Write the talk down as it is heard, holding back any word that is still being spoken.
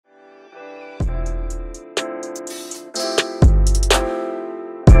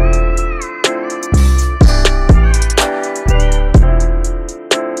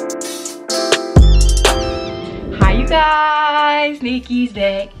Nikki's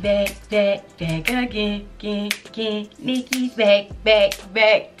back again. Nikki's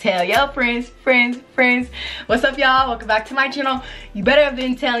back. Tell your friends. What's up, y'all? Welcome back to my channel. You better have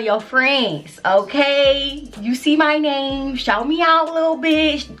been telling your friends, okay? You see my name, shout me out a little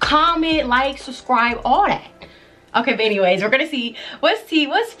bit, comment, like, subscribe, all that. Okay, but anyways, we're gonna see what's tea,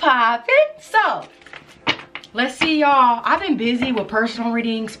 what's poppin'. So, let's see, y'all. I've been busy with personal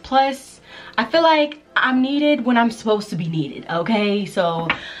readings, plus I feel like I'm needed when I'm supposed to be needed, okay? So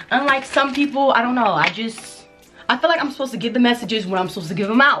unlike some people, I don't know, I feel like I'm supposed to give the messages when I'm supposed to give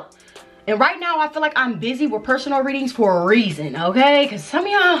them out. And right now I feel like I'm busy with personal readings for a reason, okay? Because some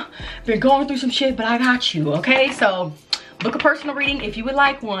of y'all been going through some shit, but I got you, okay? So book a personal reading if you would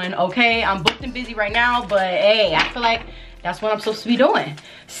like one, okay? I'm booked and busy right now, but hey, I feel like that's what I'm supposed to be doing.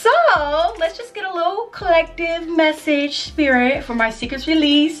 So let's just get a little collective message, spirit, for my secrets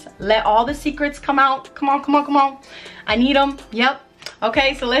release. Let all the secrets come out. Come on. I need them. Yep.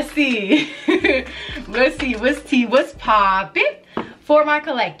 Okay, so let's see. Let's see what's tea, what's poppin' for my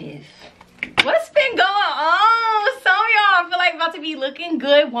collective. What's been going on? Some of y'all, I feel like about to be looking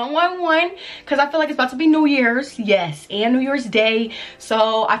good, 111, because I feel like it's about to be New Year's, yes, and New Year's Day.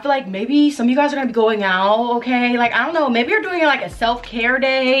 So I feel like maybe some of you guys are gonna be going out, okay? Like, I don't know, maybe you're doing like a self-care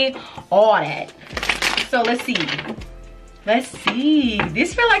day, all that. So let's see.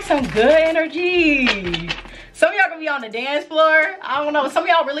 This feel like some good energy. Some of y'all gonna be on the dance floor. I don't know, some of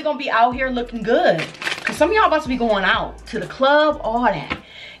y'all really gonna be out here looking good, because some of y'all about to be going out to the club, all that.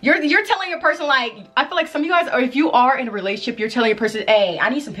 You're telling your person, like, I feel like some of you guys, or if you are in a relationship, you're telling your person, hey, I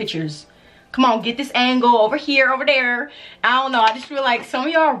need some pictures. Come on, get this angle over here, over there. I don't know, I just feel like some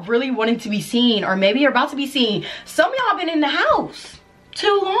of y'all are really wanting to be seen, or maybe you're about to be seen. Some of y'all been in the house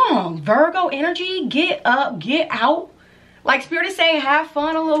too long. Virgo energy, get up, get out. Like Spirit is saying, have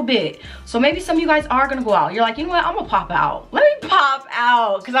fun a little bit. So maybe some of you guys are gonna go out. You're like, you know what, I'm gonna pop out. Let me pop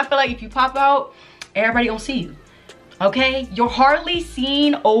out. Because I feel like if you pop out, everybody gonna see you. Okay, you're hardly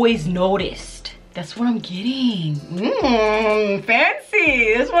seen, always noticed. That's what I'm getting.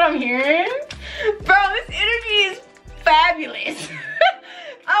 Fancy. That's what I'm hearing. Bro, this energy is fabulous.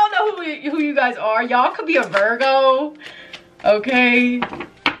 I don't know who you guys are. Y'all could be a Virgo. Okay,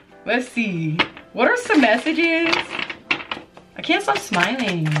 let's see. What are some messages? I can't stop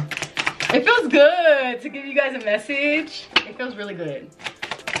smiling. It feels good to give you guys a message. It feels really good.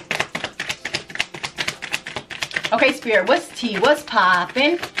 Okay, Spirit, what's tea? What's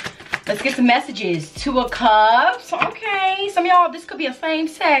poppin'? Let's get some messages. Two of Cups. Okay, some of y'all, this could be a same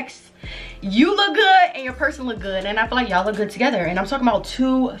sex. You look good and your person look good, and I feel like y'all look good together. And I'm talking about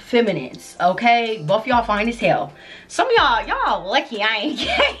two feminines, okay? Both y'all fine as hell. Some of y'all lucky I ain't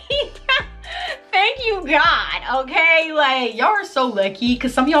gay. Thank you, God, okay? Like, y'all are so lucky,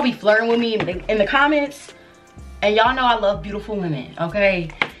 because some of y'all be flirting with me in the comments, and y'all know I love beautiful women, okay?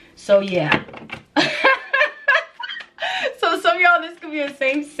 So, yeah. So some of y'all, this could be a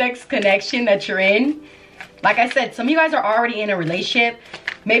same-sex connection that you're in. Like I said, some of you guys are already in a relationship.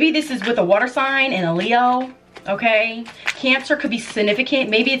 Maybe this is with a water sign and a Leo, okay? Cancer could be significant.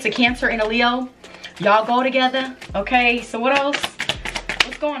 Maybe it's a Cancer and a Leo. Y'all go together, okay? So what else?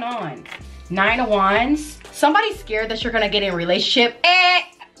 What's going on? Nine of Wands. Somebody's scared that you're gonna get in a relationship.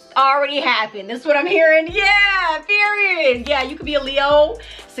 Already happened. This is what I'm hearing. Yeah, period. Yeah, you could be a Leo.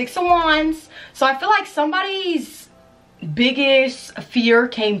 Six of Wands. So I feel like somebody's biggest fear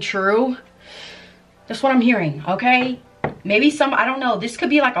came true. That's what I'm hearing, okay? Maybe I don't know, this could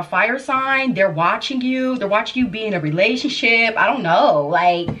be like a fire sign. They're watching you be in a relationship. I don't know,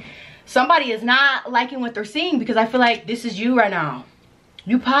 like somebody is not liking what they're seeing, because I feel like this is you right now.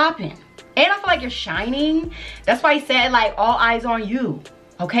 You popping, and I feel like you're shining. That's why I said, like, all eyes on you,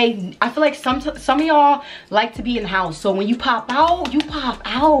 okay? I feel like some of y'all like to be in the house, so when you pop out, you pop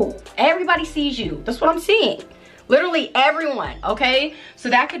out. Everybody sees you. That's what I'm seeing. Literally everyone, okay? So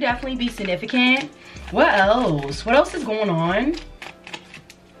that could definitely be significant. What else? What else is going on?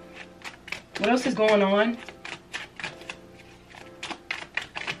 What else is going on?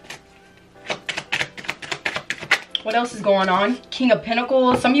 What else is going on? King of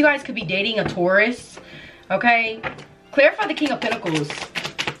Pentacles. Some of you guys could be dating a Taurus, okay? Clarify the King of Pentacles.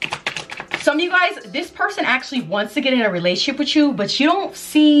 Some of you guys, this person actually wants to get in a relationship with you, but you don't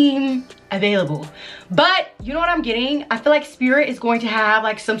seem available. But you know what I'm getting? I feel like Spirit is going to have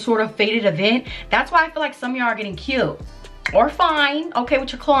like some sort of fated event. That's why I feel like some of y'all are getting killed. Or fine, okay,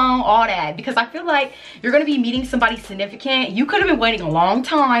 with your clone, all that. Because I feel like you're gonna be meeting somebody significant. You could have been waiting a long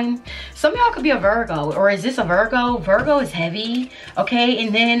time. Some of y'all could be a Virgo, or is this a Virgo? Virgo is heavy, okay?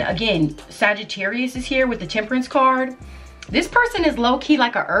 And then again, Sagittarius is here with the Temperance card. This person is low-key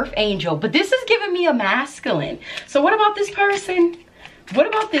like an earth angel, but this is giving me a masculine. So what about this person? What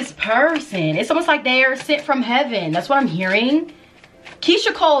about this person? It's almost like they are sent from heaven. That's what I'm hearing.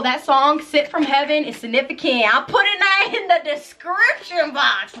 Keisha Cole, that song, Sent from Heaven, is significant. I'll put it in the description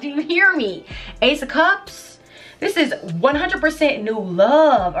box. Do you hear me? Ace of Cups. This is 100% new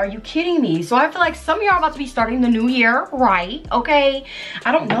love. Are you kidding me? So I feel like some of y'all are about to be starting the new year, right? Okay.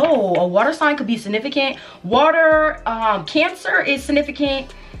 I don't know. A water sign could be significant. Water, Cancer is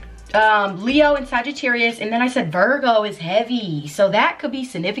significant. Leo and Sagittarius. And then I said Virgo is heavy. So that could be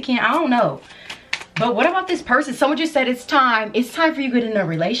significant. I don't know. But what about this person? Someone just said it's time. It's time for you to get in a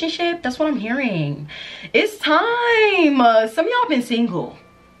relationship. That's what I'm hearing. It's time. Some of y'all been single.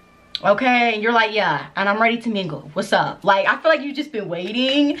 Okay, and you're like, yeah, and I'm ready to mingle. What's up? Like, I feel like you've just been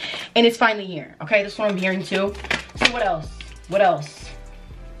waiting and it's finally here. Okay, that's what I'm hearing too. So what else? What else?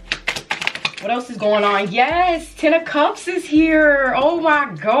 What else is going on? Yes, 10 of Cups is here. Oh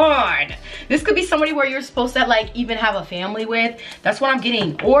my God. This could be somebody where you're supposed to like even have a family with. That's what I'm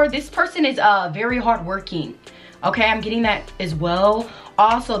getting. Or this person is very hardworking. Okay, I'm getting that as well.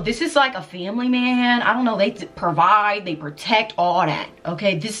 Also, this is like a family man. I don't know, they provide, they protect, all that.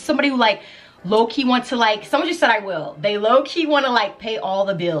 Okay, this is somebody who like low-key wants to like, someone just said I will. They low-key want to like pay all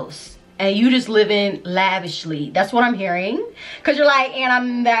the bills. And you just living lavishly. That's what I'm hearing. Because you're like, and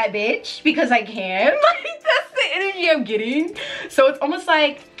I'm that bitch because I can. Like, that's the energy I'm getting. So it's almost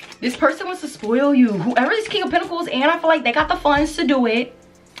like this person wants to spoil you. Whoever is King of Pentacles, and I feel like they got the funds to do it.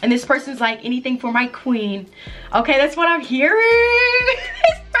 And this person's like, anything for my queen. Okay, that's what I'm hearing.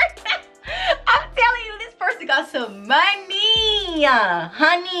 I'm telling you, this person got some money,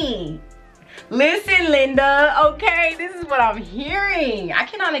 honey. Listen, Linda, okay, this is what I'm hearing. I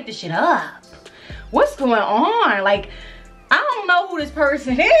cannot make this shit up. What's going on? Like, I don't know who this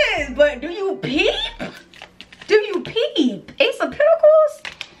person is, but do you peep? Do you peep? Ace of Pentacles?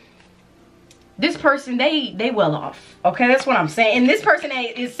 This person, they well off. Okay, that's what I'm saying. And this person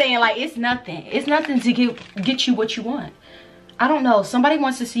is saying like, it's nothing. It's nothing to get you what you want. I don't know. Somebody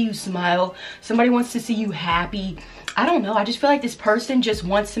wants to see you smile. Somebody wants to see you happy. I don't know. I just feel like this person just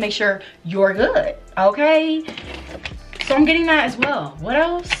wants to make sure you're good. Okay? So I'm getting that as well. What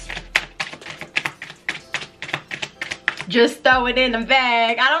else? Just throw it in the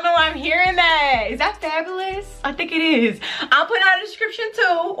bag. I don't know why I'm hearing that. Is that fabulous? I think it is. I'll put it in the description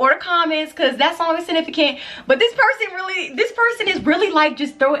too, or the comments, because that song is significant. But this person is really like,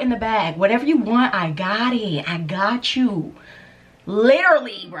 just throw it in the bag. Whatever you want, I got it. I got you.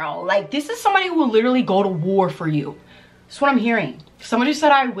 Literally, bro. Like, this is somebody who will literally go to war for you. That's what I'm hearing. Somebody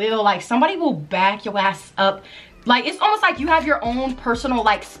said I will. Like, somebody will back your ass up. Like, it's almost like you have your own personal,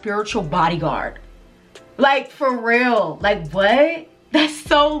 like, spiritual bodyguard. Like, for real. Like, what? That's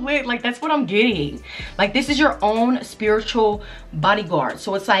so lit. Like, that's what I'm getting. Like, this is your own spiritual bodyguard.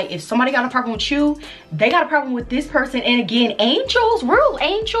 So it's like, if somebody got a problem with you, they got a problem with this person. And again, angels, real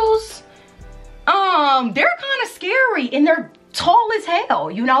angels, they're kind of scary and they're tall as hell.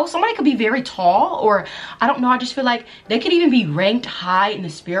 You know, somebody could be very tall, or I don't know, I just feel like they could even be ranked high in the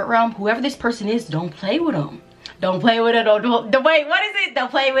spirit realm. Whoever this person is, don't play with them. Don't play with it. Don't wait, what is it? Don't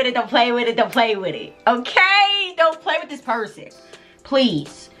play with it. Don't play with it. Don't play with it. Okay? Don't play with this person.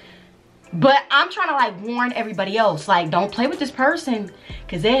 Please. But I'm trying to like warn everybody else. Like, don't play with this person,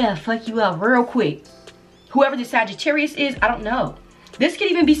 because they'll fuck you up real quick. Whoever this Sagittarius is, I don't know. This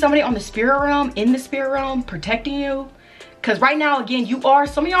could even be somebody on the spirit realm, in the spirit realm, protecting you. Because right now, again,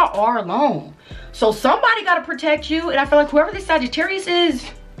 some of y'all are alone. So somebody got to protect you. And I feel like whoever this Sagittarius is,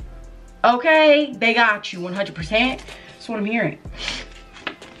 okay, they got you 100%. That's what I'm hearing.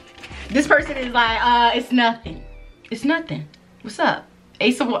 This person is like, it's nothing. It's nothing. What's up?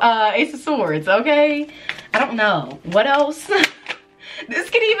 Ace of Swords, okay? I don't know. What else? This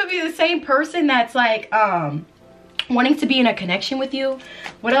could even be the same person that's like, wanting to be in a connection with you.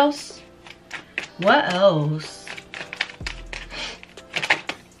 What else? What else?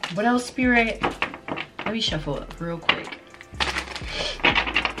 What else, Spirit? Let me shuffle it real quick.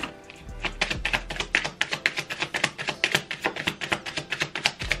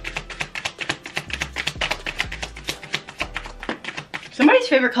 Somebody's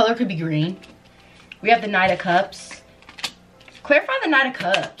favorite color could be green. We have the Knight of Cups. Clarify the Knight of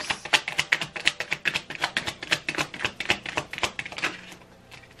Cups.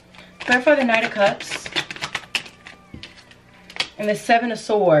 Clarify the Knight of Cups. And the Seven of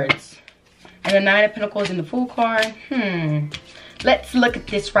Swords. And the Nine of Pentacles in the Fool card. Let's look at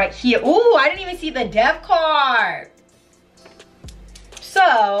this right here. Ooh, I didn't even see the Death card.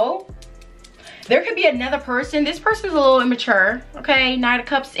 So, there could be another person. This person's a little immature, okay? Knight of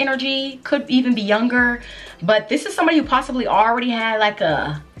Cups energy, could even be younger. But this is somebody who possibly already had like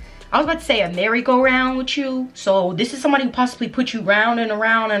a I was about to say a merry-go-round with you. So this is somebody who possibly put you round and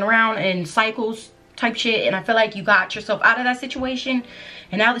around and around in cycles type shit, and I feel like you got yourself out of that situation,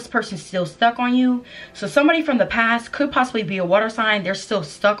 and now this person's still stuck on you. So somebody from the past could possibly be a water sign. They're still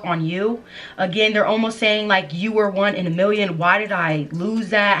stuck on you. Again, they're almost saying like you were one in a million. Why did I lose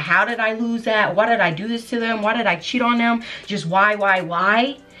that? How did I lose that? Why did I do this to them? Why did I cheat on them? Just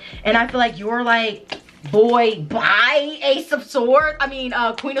why? And I feel like you're like, boy, bye, Ace of Swords. I mean,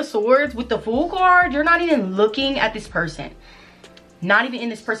 Queen of Swords with the Fool card. You're not even looking at this person. Not even in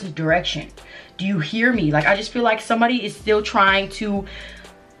this person's direction. Do you hear me? Like, I just feel like somebody is still trying to,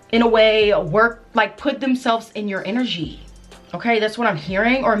 in a way, work, like put themselves in your energy. Okay, that's what I'm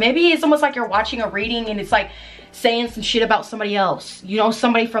hearing. Or maybe it's almost like you're watching a reading and it's like saying some shit about somebody else. You know,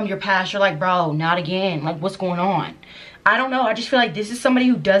 somebody from your past. You're like, bro, not again. Like, what's going on? I don't know. I just feel like this is somebody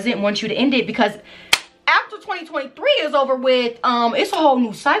who doesn't want you to end it, because after 2023 is over with, it's a whole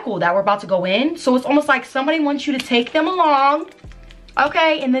new cycle that we're about to go in. So it's almost like somebody wants you to take them along,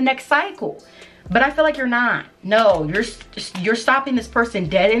 okay, in the next cycle. But I feel like you're not. No, you're stopping this person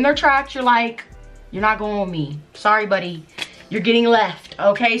dead in their tracks. You're like, you're not going with me. Sorry, buddy. You're getting left,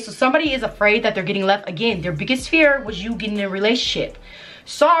 okay? So somebody is afraid that they're getting left. Again, their biggest fear was you getting in a relationship.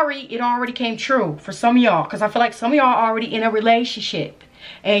 Sorry, it already came true for some of y'all, because I feel like some of y'all are already in a relationship.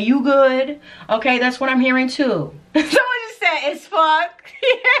 And you good. Okay, that's what I'm hearing too. Someone just said, it's fuck.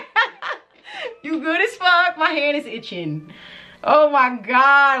 You good as fuck. My hand is itching. Oh my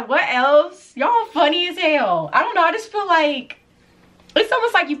God, what else? Y'all funny as hell. I don't know, I just feel like it's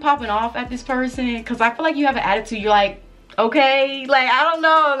almost like you popping off at this person, because I feel like you have an attitude. You're like, okay, like, I don't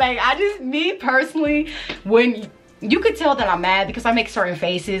know, like, me personally, when you could tell that I'm mad because I make certain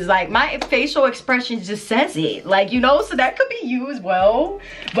faces, like my facial expression just says it, like, you know, so that could be you as well.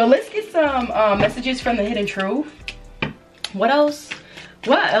 But let's get some messages from the hidden truth. What else,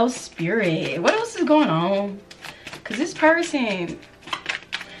 Spirit? What else is going on? Because this person,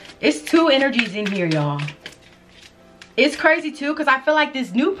 it's two energies in here, y'all. It's crazy too, because I feel like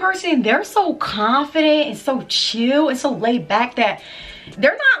this new person, they're so confident and so chill and so laid back that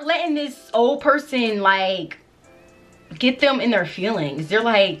they're not letting this old person like get them in their feelings. They're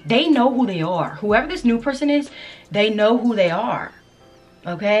like, they know who they are. Whoever this new person is, they know who they are.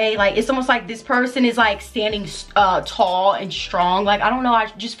 Okay, like it's almost like this person is like standing tall and strong. Like, I don't know, I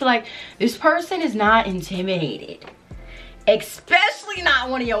just feel like this person is not intimidated, especially not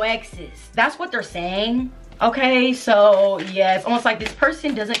one of your exes. That's what they're saying. Okay, so yeah, it's almost like this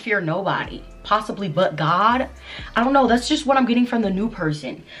person doesn't fear nobody, possibly but God. I don't know, that's just what I'm getting from the new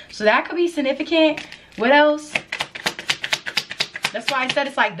person. So that could be significant. What else? That's why I said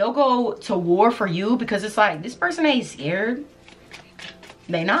it's like they'll go to war for you, because it's like this person ain't scared.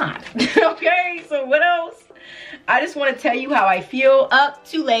 They not. Okay, so what else? I just want to tell you how I feel. Up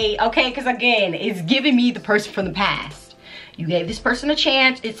too late, okay? Because again, it's giving me the person from the past. You gave this person a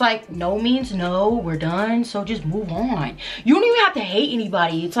chance. It's like no means no. We're done, so just move on. You don't even have to hate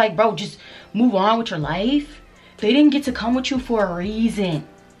anybody. It's like, bro, just move on with your life. They didn't get to come with you for a reason,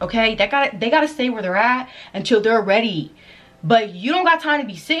 okay? They gotta stay where they're at until they're ready. But you don't got time to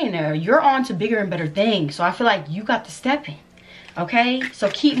be sitting there. You're on to bigger and better things. So I feel like you got to step in. Okay, so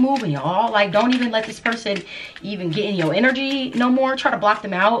keep moving, y'all. Like, don't even let this person even get in your energy no more. Try to block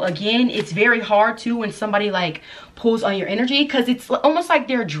them out. Again, it's very hard too when somebody like pulls on your energy, because it's almost like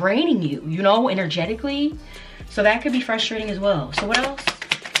they're draining you, you know, energetically. So that could be frustrating as well. So what else?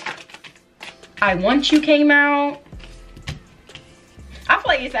 I Want You came out. I feel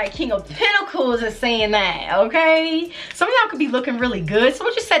like it's that King of Pentacles is saying that, okay? Some of y'all could be looking really good.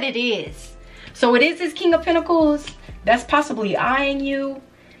 Someone just said it is. So it is this King of Pentacles that's possibly eyeing you.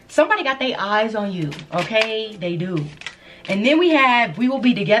 Somebody got their eyes on you, okay? They do. And then we have We Will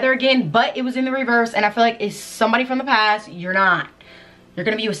Be Together Again, but it was in the reverse, and I feel like it's somebody from the past. You're not. You're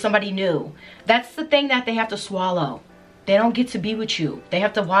gonna be with somebody new. That's the thing that they have to swallow. They don't get to be with you. They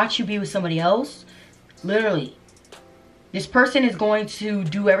have to watch you be with somebody else. Literally. This person is going to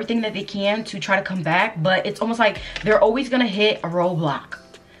do everything that they can to try to come back, but it's almost like they're always gonna hit a roadblock.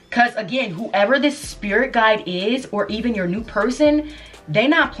 Because again, whoever this spirit guide is, or even your new person, they're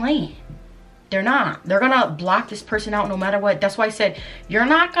not playing. They're not. They're gonna block this person out no matter what. That's why I said you're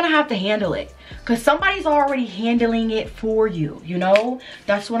not gonna have to handle it, because somebody's already handling it for you, you know?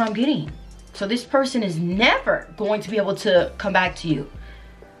 That's what I'm getting. So this person is never going to be able to come back to you,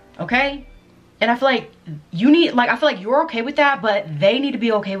 okay? And I feel like you need, like, I feel like you're okay with that, but they need to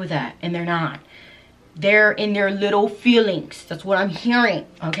be okay with that, and they're not. They're in their little feelings. That's what I'm hearing,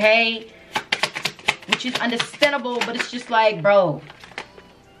 okay? Which is understandable, but it's just like, bro,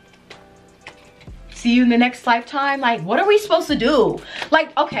 see you in the next lifetime. Like, what are we supposed to do?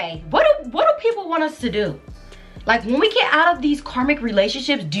 Like, okay, what do people want us to do? Like, when we get out of these karmic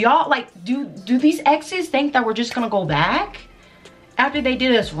relationships, do y'all, like, do these exes think that we're just gonna go back after they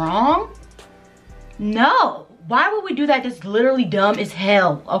did us wrong? No. Why would we do that? That's literally dumb as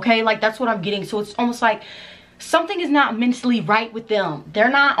hell, okay? Like, that's what I'm getting. So it's almost like something is not mentally right with them. They're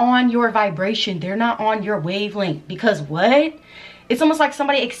not on your vibration. They're not on your wavelength. Because what? It's almost like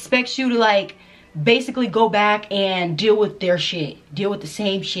somebody expects you to, like, basically go back and deal with their shit. Deal with the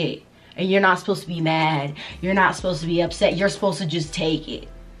same shit. And you're not supposed to be mad. You're not supposed to be upset. You're supposed to just take it.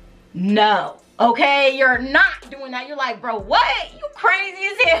 No. Okay? You're not doing that. You're like, bro, what? You crazy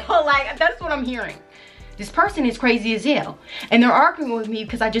as hell. Like, that's what I'm hearing. This person is crazy as hell. And they're arguing with me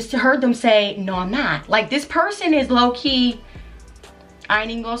because I just heard them say, no, I'm not. Like, this person is low-key, I ain't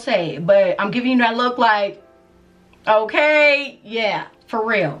even gonna say it, but I'm giving you that look like, okay, yeah, for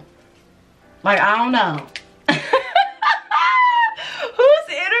real. Like, I don't know. Whose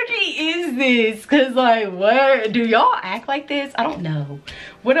energy is this? Because, like, what? Do y'all act like this? I don't know.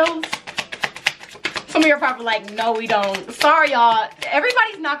 What else? Some of you are probably like, no, we don't. Sorry, y'all.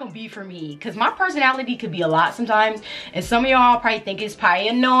 Everybody's not gonna be for me because my personality could be a lot sometimes. And some of y'all probably think it's probably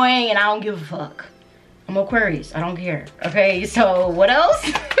annoying and I don't give a fuck. I'm Aquarius. I don't care. Okay, so what else?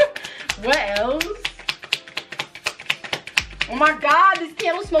 What else? Oh my God, this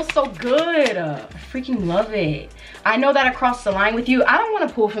candle smells so good. I freaking love it. I know that I crossed the line with you. I don't want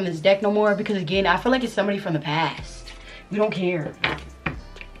to pull from this deck no more because, again, I feel like it's somebody from the past. We don't care.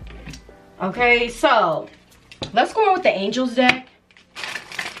 Okay, so let's go in with the angels deck.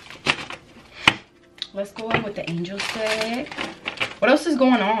 Let's go in with the angels deck. What else is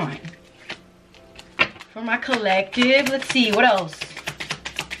going on? For my collective, let's see, what else?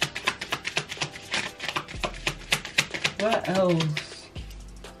 What else?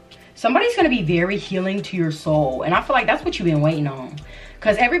 Somebody's gonna be very healing to your soul. And I feel like that's what you've been waiting on.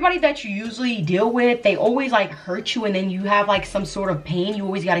 Because everybody that you usually deal with, they always like hurt you and then you have like some sort of pain you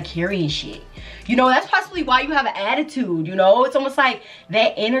always gotta carry and shit. You know, that's possibly why you have an attitude, you know? It's almost like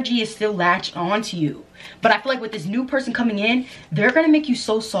that energy is still latched onto you. But I feel like with this new person coming in, they're gonna make you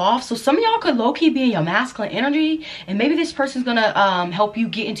so soft. So some of y'all could low-key be in your masculine energy and maybe this person's gonna help you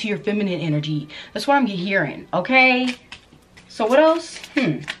get into your feminine energy. That's what I'm hearing, okay? So what else?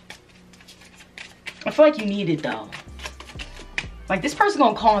 I feel like you need it though. Like, this person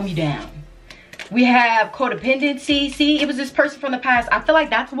gonna calm you down. We have codependency. See, it was this person from the past. I feel like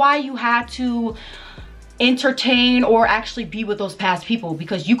that's why you had to entertain or actually be with those past people,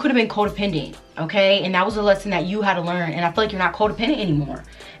 because you could have been codependent, okay? And that was a lesson that you had to learn. And I feel like you're not codependent anymore.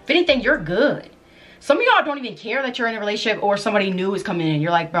 If anything, you're good. Some of y'all don't even care that you're in a relationship or somebody new is coming in.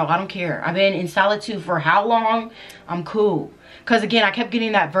 You're like, bro, I don't care. I've been in solitude for how long? I'm cool. Because again, I kept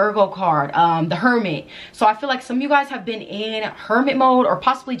getting that Virgo card, the Hermit. So I feel like some of you guys have been in hermit mode or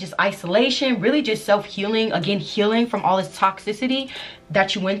possibly just isolation, really just self-healing. Again, healing from all this toxicity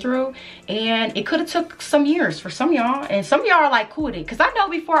that you went through. And it could have took some years for some of y'all. And some of y'all are like cool with it. Because I know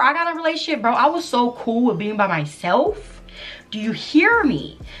before I got in a relationship, bro, I was so cool with being by myself. Do you hear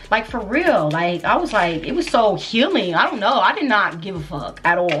me? Like, for real. Like, I was like, it was so healing. I don't know. I did not give a fuck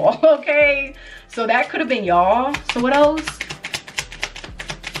at all. Okay? So that could have been y'all. So what else?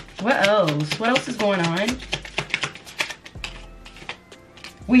 What else? What else is going on?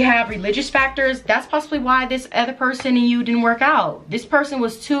 We have religious factors. That's possibly why this other person and you didn't work out. This person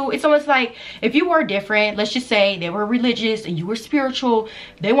was too, it's almost like if you were different, let's just say they were religious and you were spiritual,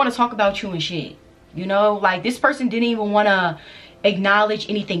 they want to talk about you and shit. You know, like this person didn't even want to acknowledge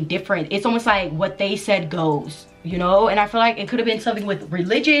anything different. It's almost like what they said goes, you know? And I feel like it could have been something with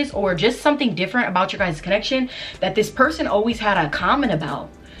religious or just something different about your guys' connection that this person always had a comment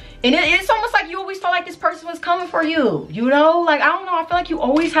about. And it's almost like you always felt like this person was coming for you, you know? Like, I don't know, I feel like you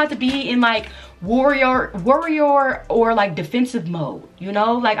always had to be in like warrior or like defensive mode, you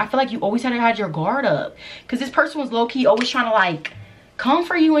know? Like, I feel like you always had to have your guard up because this person was low-key always trying to like come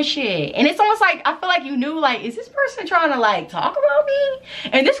for you and shit. And it's almost like, I feel like you knew like, is this person trying to like talk about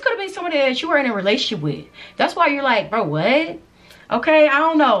me? And this could have been somebody that you were in a relationship with. That's why you're like, bro, what? Okay, I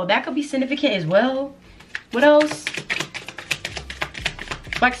don't know. That could be significant as well. What else?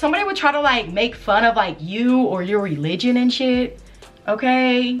 Like somebody would try to like make fun of like you or your religion and shit,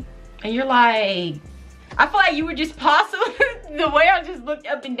 okay? And you're like, I feel like you were just possibly, the way I just looked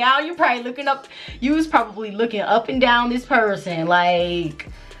up and down, you're probably looking up, you was probably looking up and down this person like,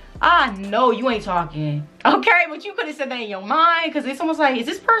 I know you ain't talking, okay? But you could have said that in your mind because it's almost like, is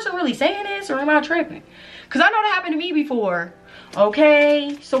this person really saying this or am I tripping? Because I know that happened to me before,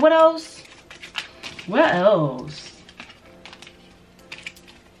 okay? So what else? What else?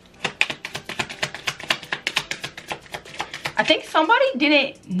 I think somebody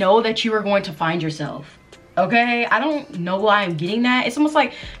didn't know that you were going to find yourself. Okay, I don't know why I'm getting that. It's almost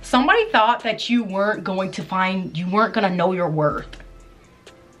like somebody thought that you weren't going to know your worth.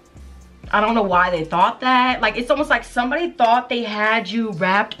 I don't know why they thought that. Like, it's almost like somebody thought they had you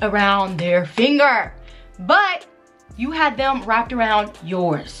wrapped around their finger, but you had them wrapped around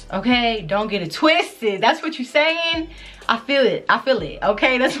yours. Okay, don't get it twisted. That's what you're saying. I feel it. I feel it.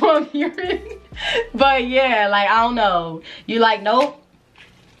 Okay, that's what I'm hearing. But yeah, like, I don't know. You're like, nope,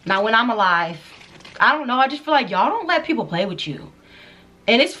 not when I'm alive. I don't know. I just feel like y'all don't let people play with you.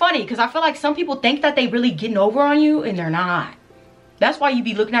 And it's funny because I feel like some people think that they really getting over on you and they're not. That's why you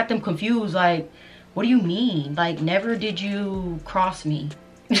be looking at them confused, like, what do you mean? Like, never did you cross me?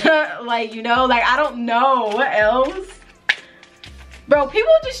 Like, you know, like, I don't know what else. Bro,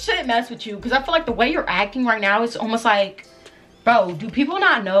 people just shouldn't mess with you because I feel like the way you're acting right now is almost like, bro, do people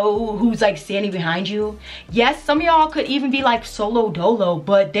not know who's like standing behind you? Yes, some of y'all could even be like solo dolo,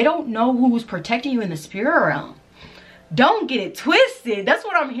 but they don't know who's protecting you in the spirit realm. Don't get it twisted. That's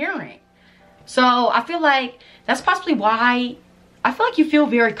what I'm hearing. So I feel like that's possibly why I feel like you feel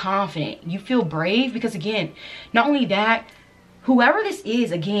very confident. You feel brave because, again, not only that, whoever this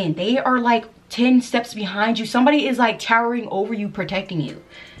is, again, they are like 10 steps behind you. Somebody is like towering over you, protecting you.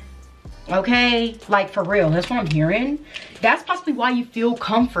 Okay, like, for real, that's what I'm hearing. That's possibly why you feel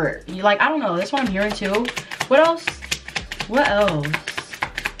comfort. You're like, I don't know, that's what I'm hearing too. What else? What else?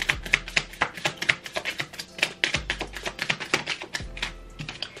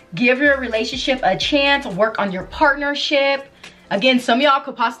 Give your relationship a chance. Work on your partnership. Again, some of y'all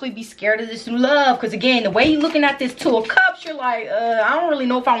could possibly be scared of this new love because, again, the way you're looking at this Two of Cups, you're like, I don't really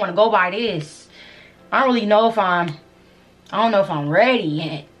know if I want to go by this. I don't really know if I don't know if I'm ready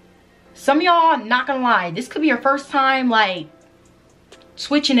yet. Some of y'all, not gonna lie, this could be your first time, like,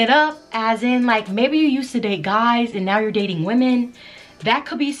 switching it up, as in, like, maybe you used to date guys and now you're dating women. That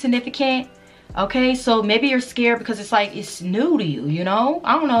could be significant. Okay, so maybe you're scared because it's like, it's new to you, you know?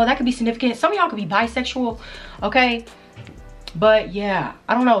 I don't know, that could be significant. Some of y'all could be bisexual, okay? But yeah,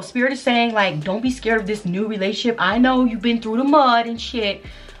 I don't know. Spirit is saying, like, don't be scared of this new relationship. I know you've been through the mud and shit,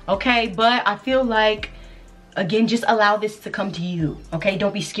 okay? But I feel like, again, just allow this to come to you, okay?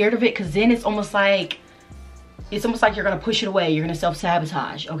 Don't be scared of it, because then it's almost like you're gonna push it away. You're gonna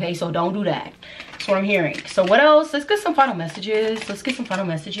self-sabotage, okay? So don't do that. That's what I'm hearing. So what else? Let's get some final messages. Let's get some final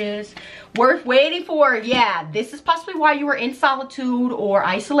messages. Worth waiting for. Yeah, this is possibly why you were in solitude or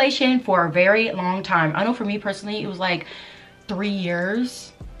isolation for a very long time. I know for me personally, it was like 3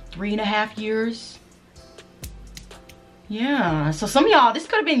 years, 3.5 years. Yeah, so some of y'all, this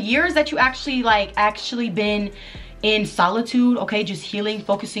could have been years that you actually been in solitude, okay? Just healing,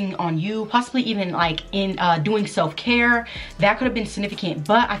 focusing on you, possibly even like in doing self-care. That could have been significant,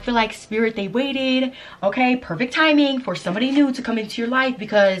 but I feel like Spirit, they waited, okay? Perfect timing for somebody new to come into your life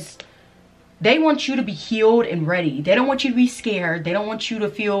because they want you to be healed and ready. They don't want you to be scared. They don't want you to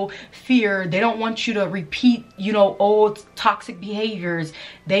feel fear. They don't want you to repeat, you know, old toxic behaviors.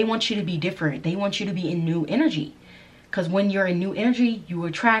 They want you to be different. They want you to be in new energy. Because when you're in new energy, you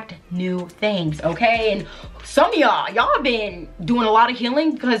attract new things, okay? And some of y'all been doing a lot of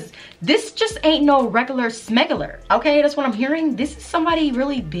healing because this just ain't no regular smegular, okay? That's what I'm hearing. This is somebody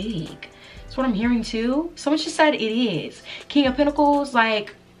really big. That's what I'm hearing too. Someone just said it is. King of Pentacles,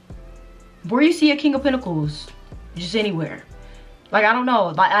 like, where you see a King of Pentacles? Just anywhere. Like, I don't know.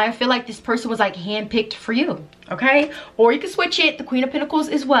 Like, I feel like this person was like handpicked for you, okay? Or you can switch it, the Queen of Pentacles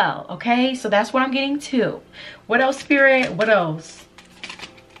as well, okay? So that's what I'm getting too. What else, Spirit? What else?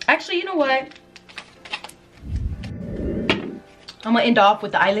 Actually, you know what? I'm gonna end off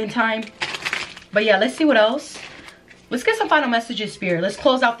with the island time. But yeah, let's see what else. Let's get some final messages, Spirit. Let's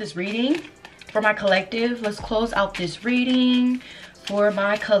close out this reading for my collective. Let's close out this reading for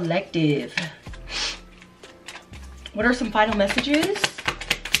my collective. What are some final messages?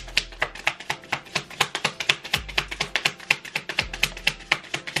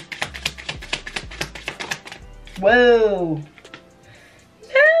 Whoa.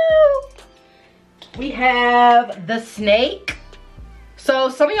 No. We have the snake. So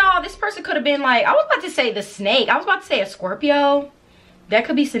some of y'all, this person could have been like, I was about to say the snake. I was about to say a Scorpio. That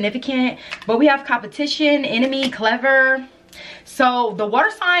could be significant. But we have competition, enemy, clever. So the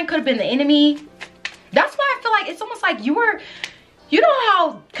water sign could have been the enemy. That's why I feel like it's almost like you were, you know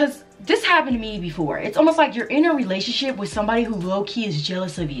how, because this happened to me before. It's almost like you're in a relationship with somebody who low-key is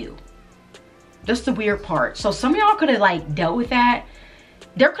jealous of you. That's the weird part. So some of y'all could have like dealt with that.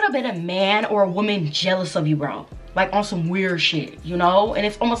 There could have been a man or a woman jealous of you, bro. Like on some weird shit, you know? And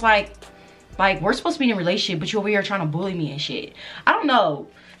it's almost like Like, we're supposed to be in a relationship, but you're over here trying to bully me and shit. I don't know.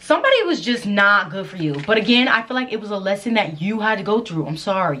 Somebody was just not good for you. But again, I feel like it was a lesson that you had to go through. I'm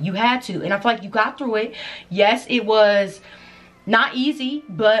sorry. You had to. And I feel like you got through it. Yes, it was not easy.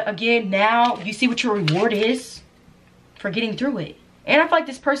 But again, now you see what your reward is for getting through it. And I feel like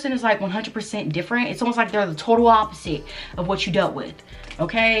this person is like 100% different. It's almost like they're the total opposite of what you dealt with.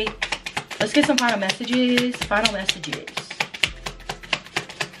 Okay? Let's get some final messages. Final messages.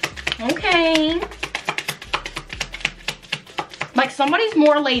 Okay. Like, somebody's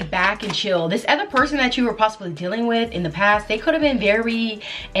more laid back and chill. This other person that you were possibly dealing with in the past, they could have been very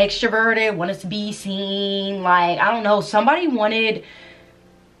extroverted, wanted to be seen. Like, I don't know, somebody wanted,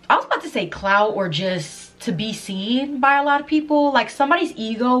 I was about to say clout, or just to be seen by a lot of people. Like, somebody's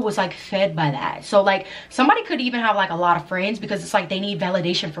ego was like fed by that. So like, somebody could even have like a lot of friends because it's like they need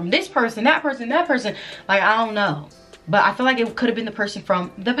validation from this person, that person, that person. Like, I don't know, but I feel like it could have been the person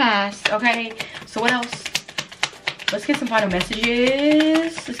from the past. Okay, so what else? Let's get some final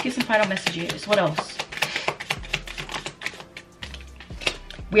messages. Let's get some final messages. What else?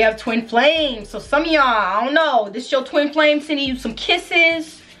 We have twin flames. So some of y'all, I don't know, this is your twin flame sending you some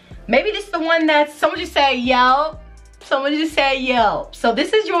kisses. Maybe this is the one that someone just said yelp. Someone just said yelp. So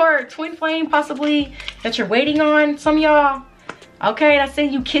this is your twin flame possibly that you're waiting on, some of y'all. Okay, that's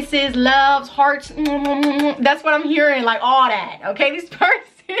sending you kisses, loves, hearts. That's what I'm hearing, like all that. Okay, this person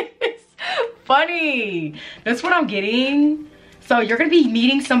is funny. That's what I'm getting. So you're gonna be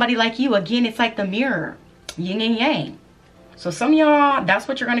meeting somebody like you. Again, it's like the mirror, yin and yang. So some of y'all, that's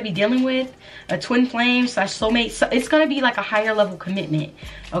what you're gonna be dealing with, a twin flame / soulmate. So it's gonna be like a higher level commitment,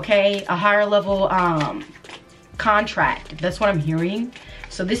 okay, a higher level contract. That's what I'm hearing.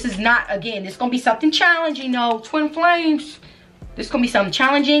 So this is not, again, it's gonna be something challenging. No, twin flames, this is gonna be something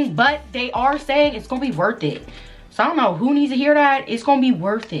challenging, but they are saying it's gonna be worth it. So I don't know who needs to hear that. It's gonna be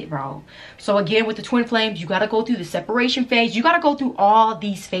worth it, bro. So again, with the twin flames, you gotta go through the separation phase. You gotta go through all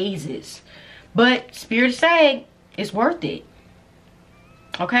these phases. But Spirit is saying it's worth it.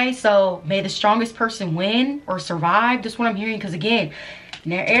 Okay, so may the strongest person win or survive. That's what I'm hearing. Because again,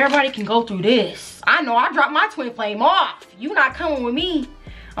 now everybody can go through this. I know I dropped my twin flame off. You not coming with me.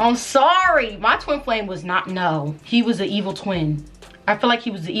 I'm sorry. My twin flame was not, no. He was an evil twin. I feel like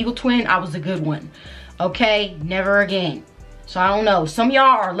he was the evil twin. I was the good one. Okay, never again. So I don't know, some of y'all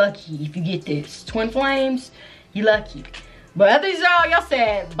are lucky if you get this twin flames. You lucky, but others y'all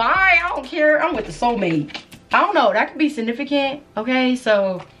said bye, I don't care, I'm with the soulmate. I don't know, that could be significant. Okay,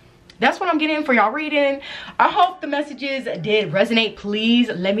 so that's what I'm getting for y'all reading. I hope the messages did resonate. Please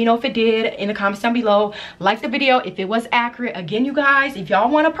let me know if it did in the comments down below. Like the video if it was accurate. Again, you guys, if y'all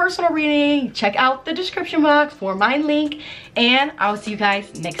want a personal reading, check out the description box for my link, and I'll see you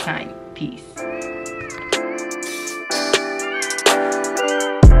guys next time. Peace.